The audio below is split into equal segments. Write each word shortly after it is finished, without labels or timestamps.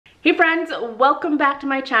Hey friends, welcome back to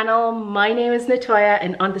my channel. My name is Natoya,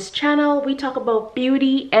 and on this channel we talk about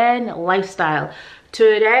beauty and lifestyle.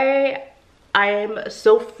 Today I am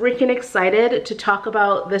so freaking excited to talk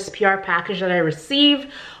about this PR package that I received.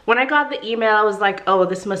 When I got the email, I was like, oh,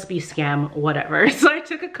 this must be scam, whatever. So I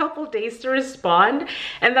took a couple days to respond,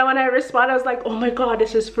 and then when I responded, I was like, oh my god,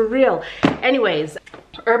 this is for real. Anyways,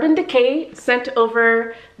 Urban Decay sent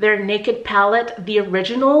over their Naked Palette, the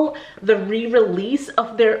original, the re-release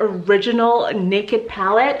of their original Naked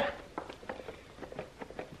Palette.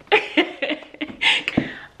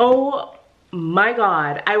 Oh my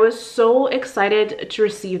god, I was so excited to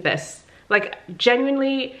receive this. Like,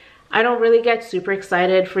 genuinely, I don't really get super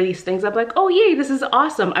excited for these things. I'm like, oh yay, this is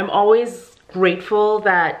awesome. I'm always grateful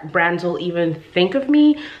that brands will even think of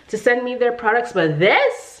me to send me their products, but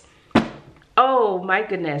this, oh my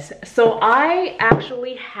goodness. So I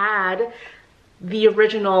actually had the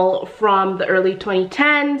original from the early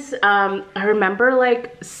 2010s. I remember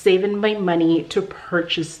like saving my money to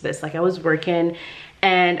purchase this. Like, I was working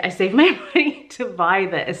and I saved my money to buy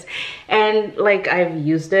this, and like, I've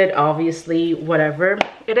used it, obviously, whatever.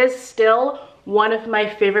 It is still one of my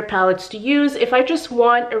favorite palettes to use if I just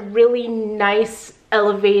want a really nice,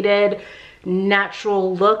 elevated,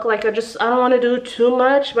 natural look. Like, I don't want to do too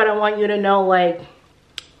much, but I want you to know, like,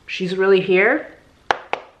 she's really here.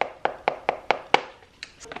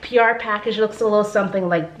 PR package looks a little something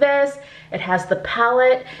like this. It has the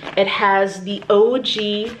palette, it has the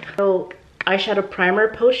OG eyeshadow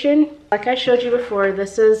primer potion. Like I showed you before,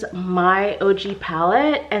 this is my OG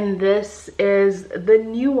palette, and this is the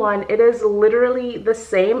new one. It is literally the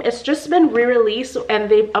same. It's just been re-released, and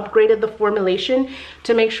they've upgraded the formulation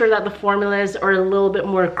to make sure that the formulas are a little bit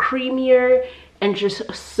more creamier and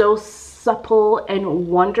just so supple and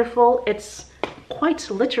wonderful. It's quite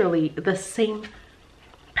literally the same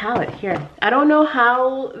palette here. I don't know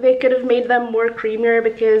how they could have made them more creamier,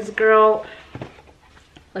 because girl,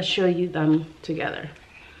 let's show you them together.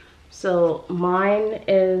 So mine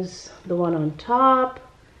is the one on top.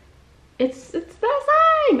 It's the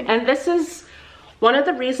same. And this is one of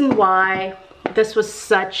the reasons why this was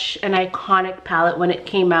such an iconic palette when it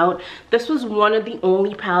came out. This was one of the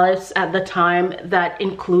only palettes at the time that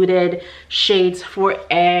included shades for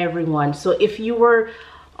everyone. So if you were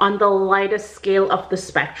on the lightest scale of the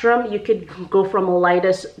spectrum, you could go from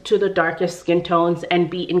lightest to the darkest skin tones and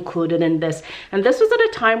be included in this. And this was at a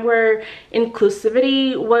time where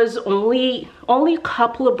inclusivity was only a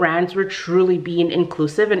couple of brands were truly being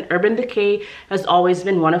inclusive, and Urban Decay has always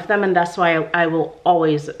been one of them, and that's why I will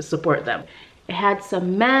always support them. It had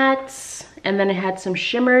some mattes, and then it had some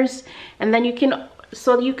shimmers, and then you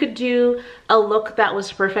could do a look that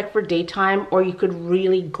was perfect for daytime, or you could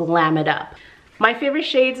really glam it up. My favorite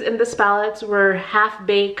shades in this palette were Half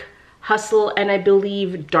Bake, Hustle, and I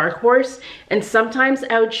believe Dark Horse. And sometimes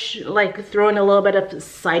I would like throw in a little bit of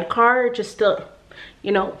Sidecar just to,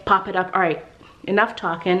 you know, pop it up. All right, enough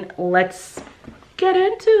talking. Let's get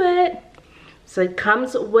into it. So it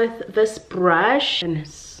comes with this brush, and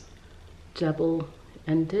it's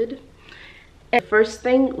double-ended. And the first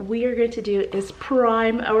thing we are going to do is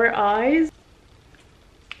prime our eyes.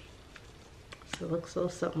 So it looks a little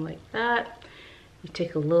something like that. You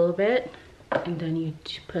take a little bit and then you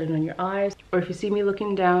put it on your eyes. Or if you see me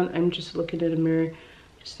looking down, I'm just looking at a mirror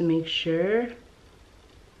just to make sure.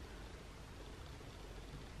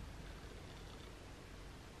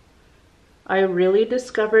 I really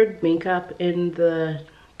discovered makeup in the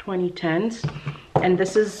 2010s, and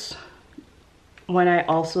this is when I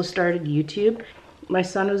also started YouTube. My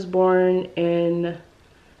son was born in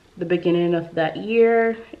the beginning of that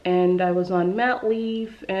year, and I was on mat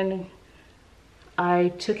leave, and I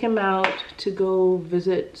took him out to go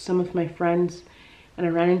visit some of my friends, and I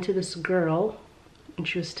ran into this girl, and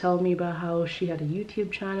she was telling me about how she had a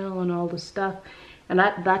YouTube channel and all this stuff. And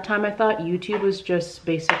at that time, I thought YouTube was just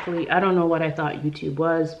basically, I don't know what I thought YouTube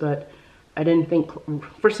was, but I didn't think,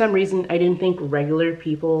 for some reason, I didn't think regular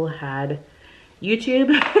people had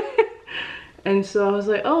YouTube. And so I was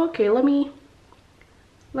like, oh, okay, let me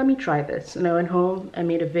try this. And I went home, I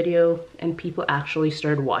made a video, and people actually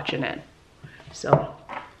started watching it. So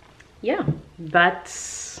yeah,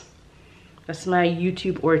 that's my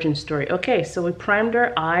YouTube origin story. Okay, so we primed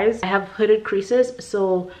our eyes. I have hooded creases,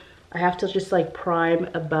 so I have to just like prime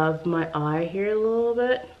above my eye here a little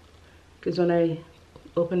bit, because when I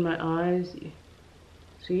open my eyes,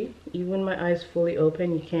 see, even when my eyes fully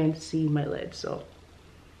open, you can't see my lid, so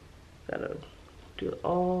gotta do it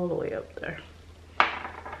all the way up there,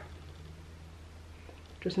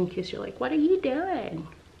 just in case you're like, what are you doing?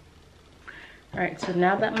 All right, so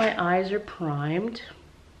now that my eyes are primed,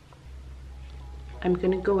 I'm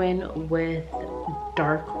gonna go in with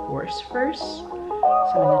Dark Horse first. So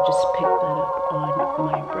I'm gonna just pick that up on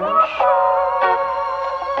my brush.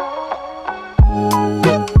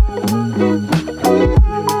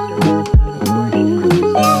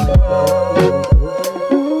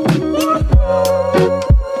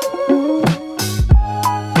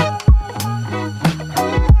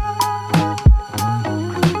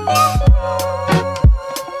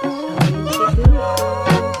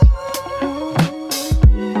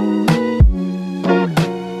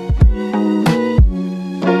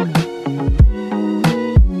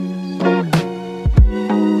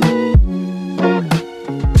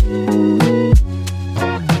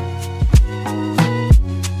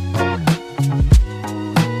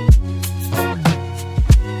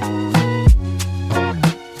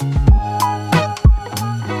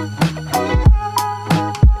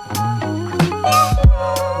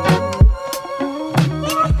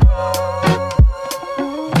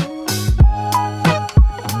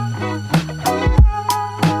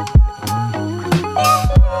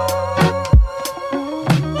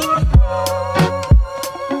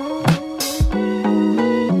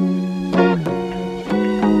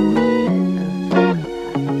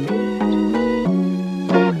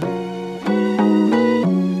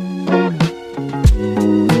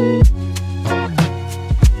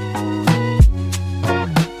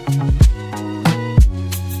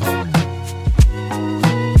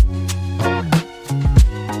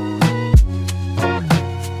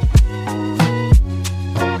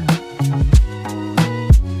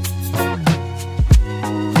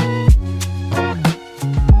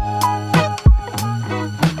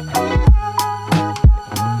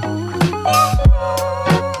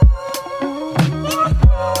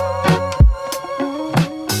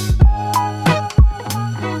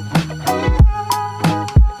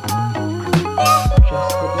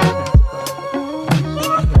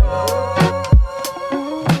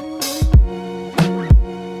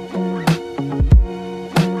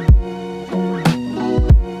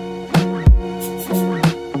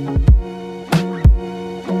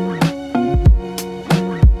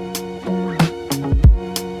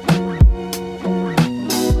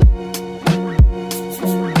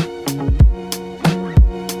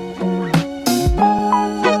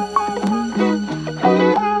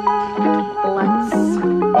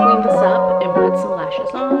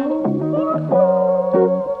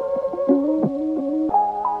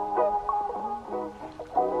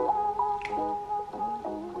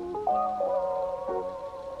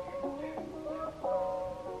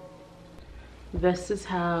 This is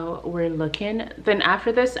how we're looking. Then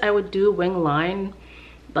after this, I would do wing line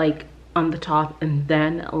like on the top and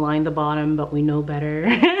then line the bottom, but we know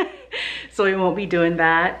better. So we won't be doing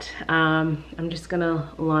that. I'm just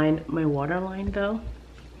gonna line my waterline though.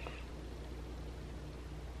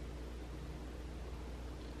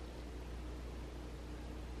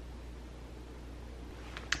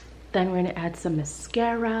 Then we're gonna add some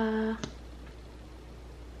mascara.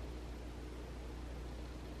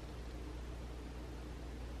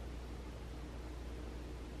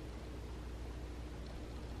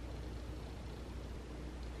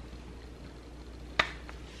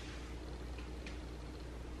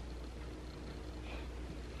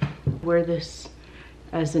 Wear this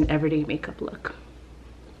as an everyday makeup look.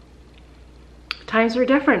 Times were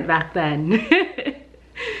different back then.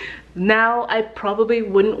 Now I probably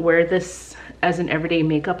wouldn't wear this as an everyday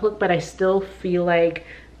makeup look, but I still feel like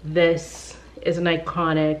this is an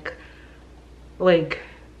iconic, like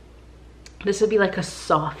this would be like a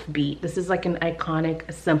soft beat. This is like an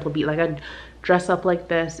iconic, simple beat. Like I'd dress up like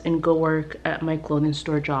this and go work at my clothing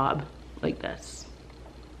store job like this.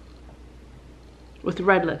 With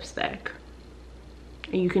red lipstick.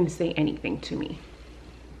 And you can say anything to me.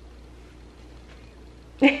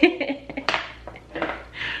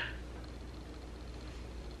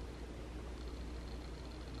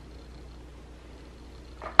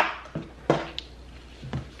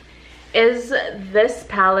 Is this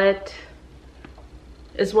palette,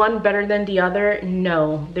 is one better than the other?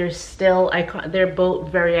 No, they're still they're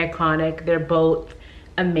both very iconic. They're both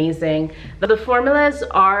amazing. The formulas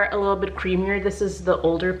are a little bit creamier. This is the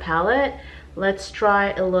older palette. Let's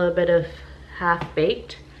try a little bit of Half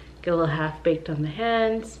Baked. Get a little Half Baked on the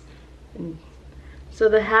hands. And so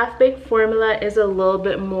the Half Baked formula is a little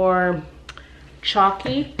bit more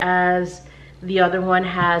chalky, as the other one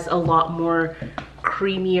has a lot more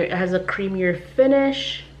creamier, it has a creamier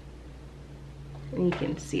finish. And you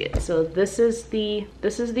can see it. So this is the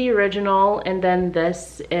original, and then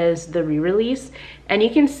this is the re-release. And you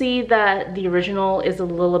can see that the original is a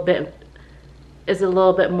little bit is a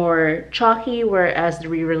little bit more chalky, whereas the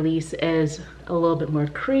re-release is a little bit more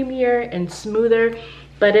creamier and smoother,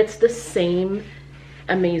 but it's the same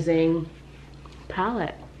amazing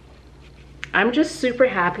palette. I'm just super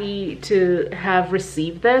happy to have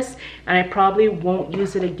received this, and I probably won't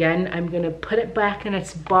use it again. I'm gonna put it back in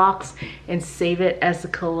its box and save it as a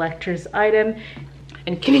collector's item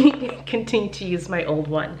and continue to use my old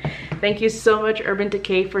one. Thank you so much, Urban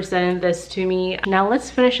Decay, for sending this to me. Now let's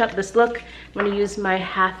finish up this look. I'm gonna use my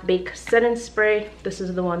half-baked setting spray. This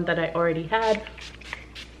is the one that I already had.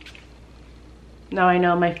 Now I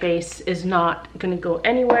know my face is not gonna go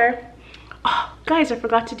anywhere. Oh, guys, I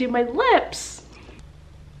forgot to do my lips.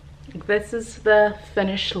 This is the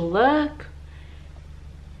finished look.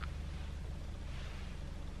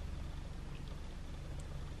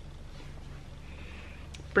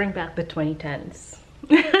 Bring back the 2010s.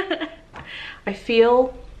 I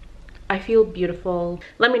feel beautiful.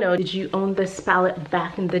 Let me know, did you own this palette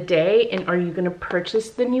back in the day, and are you gonna purchase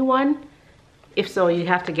the new one? If so, you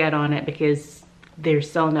have to get on it because they're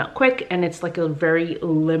selling out quick and it's like a very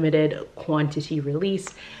limited quantity release.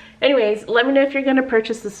 Anyways, let me know if you're gonna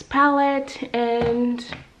purchase this palette, and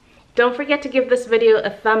don't forget to give this video a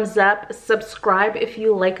thumbs up, subscribe if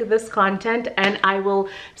you like this content, and I will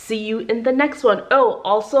see you in the next one. Oh,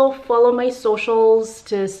 also follow my socials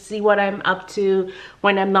to see what I'm up to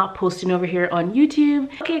when I'm not posting over here on YouTube.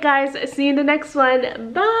 Okay guys, see you in the next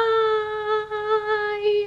one. Bye!